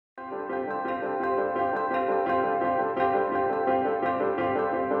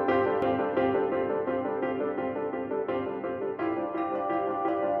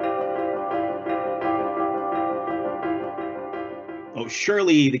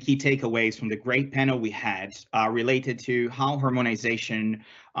Surely the key takeaways from the great panel we had are related to how harmonization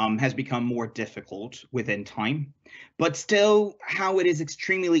has become more difficult within time, but still how it is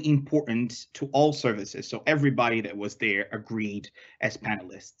extremely important to all services. So everybody that was there agreed as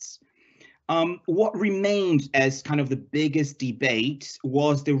panelists. What remained as kind of the biggest debate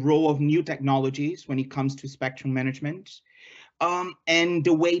was the role of new technologies when it comes to spectrum management, and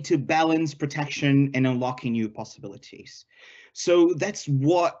the way to balance protection and unlocking new possibilities. So that's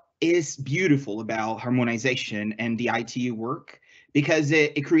what is beautiful about harmonization and the ITU work, because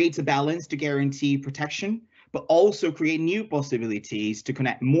it creates a balance to guarantee protection, but also create new possibilities to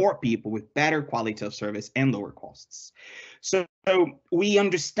connect more people with better quality of service and lower costs. So we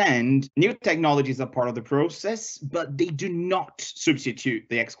understand new technologies are part of the process, but they do not substitute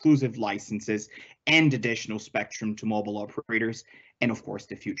the exclusive licenses and additional spectrum to mobile operators, and of course,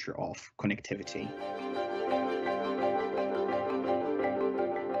 the future of connectivity.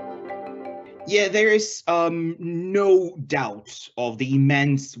 Yeah, there is no doubt of the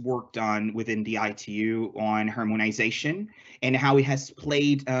immense work done within the ITU on harmonization and how it has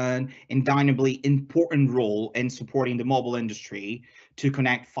played an undeniably important role in supporting the mobile industry to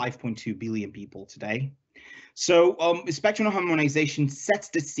connect 5.2 billion people today. So spectrum harmonization sets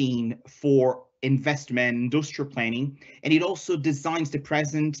the scene for investment, industrial planning, and it also designs the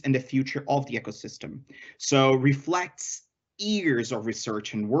present and the future of the ecosystem. So reflects years of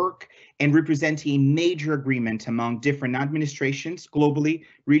research and work and representing a major agreement among different administrations globally,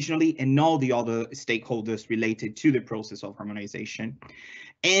 regionally, and all the other stakeholders related to the process of harmonization.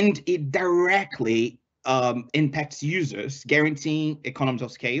 And it directly impacts users, guaranteeing economies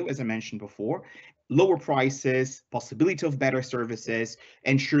of scale, as I mentioned before, lower prices, possibility of better services,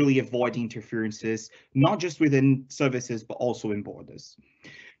 and surely avoiding interferences, not just within services, but also in borders.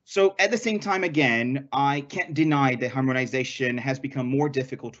 So at the same time, again, I can't deny that harmonization has become more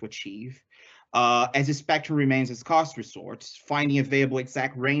difficult to achieve. As the spectrum remains a scarce resource, finding available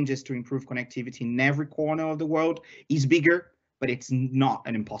exact ranges to improve connectivity in every corner of the world is bigger, but it's not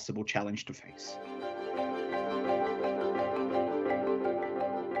an impossible challenge to face.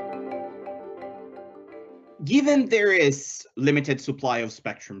 Given there is limited supply of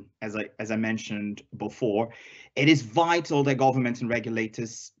spectrum, as I mentioned before, it is vital that governments and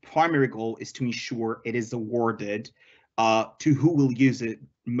regulators' primary goal is to ensure it is awarded to who will use it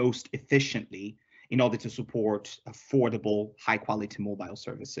most efficiently in order to support affordable, high-quality mobile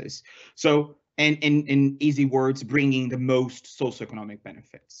services. So, in easy words, bringing the most socioeconomic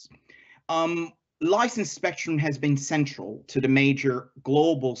benefits. Licensed spectrum has been central to the major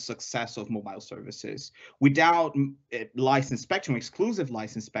global success of mobile services. Without licensed spectrum, exclusive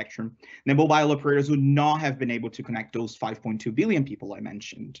licensed spectrum, the mobile operators would not have been able to connect those 5.2 billion people I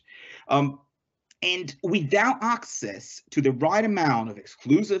mentioned. And without access to the right amount of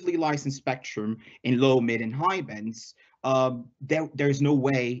exclusively licensed spectrum in low, mid, and high bands, there's no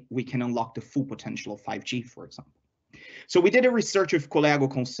way we can unlock the full potential of 5G, for example. So we did a research with Colego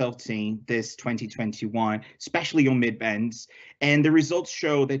Consulting this 2021, especially on mid-bands, and the results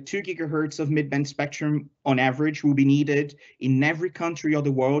show that 2 gigahertz of mid-band spectrum on average will be needed in every country of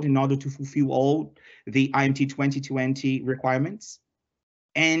the world in order to fulfill all the IMT 2020 requirements.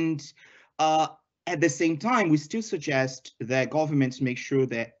 And at the same time, we still suggest that governments make sure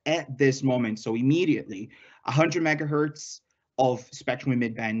that at this moment, so immediately, 100 megahertz of spectrum in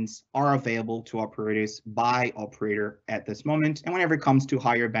mid-bands are available to operators by operator at this moment. And whenever it comes to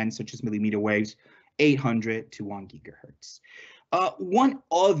higher bands, such as millimeter waves, 800 to 1 gigahertz. One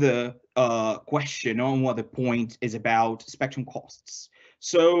other question, on one other point, is about spectrum costs.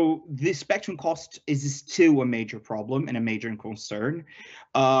 So the spectrum cost is still a major problem and a major concern.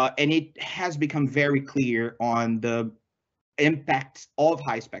 And it has become very clear on the impact of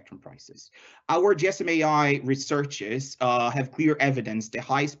high spectrum prices. Our GSMA researchers have clear evidence that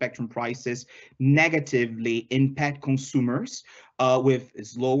high spectrum prices negatively impact consumers with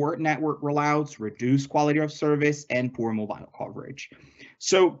slower network rollouts, reduced quality of service, and poor mobile coverage.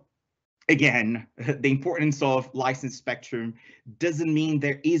 So again, the importance of licensed spectrum doesn't mean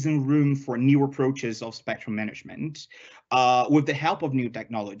there isn't room for new approaches of spectrum management. With the help of new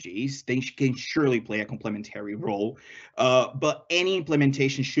technologies, they can surely play a complementary role, but any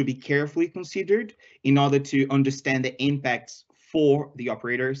implementation should be carefully considered in order to understand the impacts for the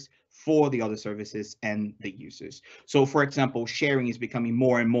operators, for the other services, and the users. So, for example, sharing is becoming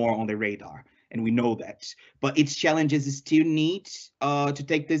more and more on the radar, and we know that, but its challenges still need to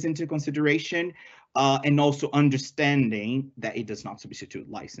take this into consideration, and also understanding that it does not substitute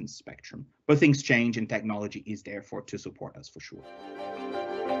licensed spectrum. But things change and technology is there to support us for sure.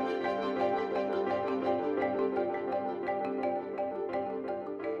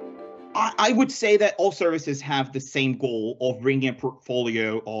 I would say that all services have the same goal of bringing a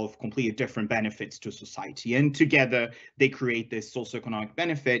portfolio of completely different benefits to society, and together they create this socioeconomic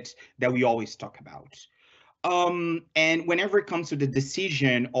benefit that we always talk about. And whenever it comes to the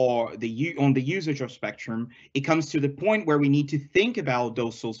decision or on the usage of spectrum, it comes to the point where we need to think about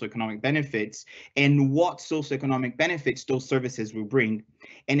those socioeconomic benefits and what socioeconomic benefits those services will bring,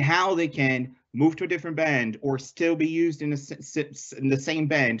 and how they can move to a different band or still be used in the same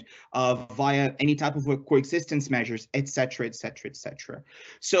band via any type of coexistence measures, etc., etc., etc.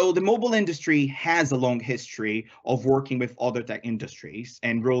 So the mobile industry has a long history of working with other tech industries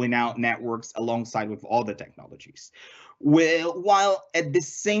and rolling out networks alongside with other technologies, while at the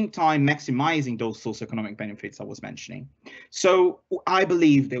same time maximizing those socioeconomic benefits I was mentioning. So I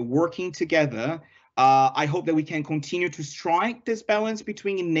believe that working together, I hope that we can continue to strike this balance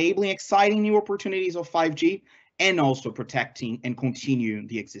between enabling exciting new opportunities of 5G and also protecting and continuing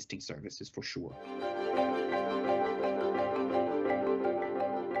the existing services for sure.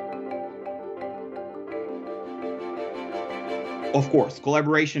 Of course,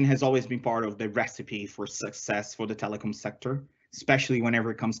 collaboration has always been part of the recipe for success for the telecom sector, especially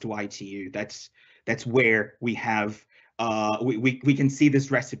whenever it comes to ITU. That's where we have we can see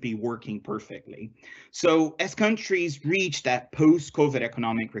this recipe working perfectly. So as countries reach that post-COVID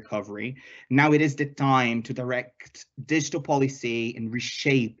economic recovery, now it is the time to direct digital policy and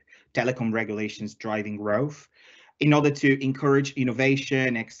reshape telecom regulations driving growth in order to encourage innovation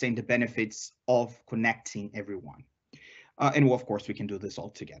and extend the benefits of connecting everyone. And of course, we can do this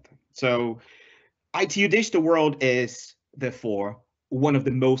all together. So ITU Digital World is therefore one of the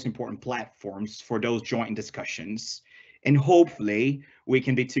most important platforms for those joint discussions. And hopefully we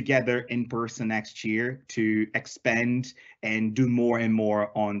can be together in person next year to expand and do more and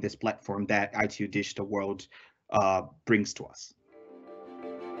more on this platform that ITU Digital World brings to us.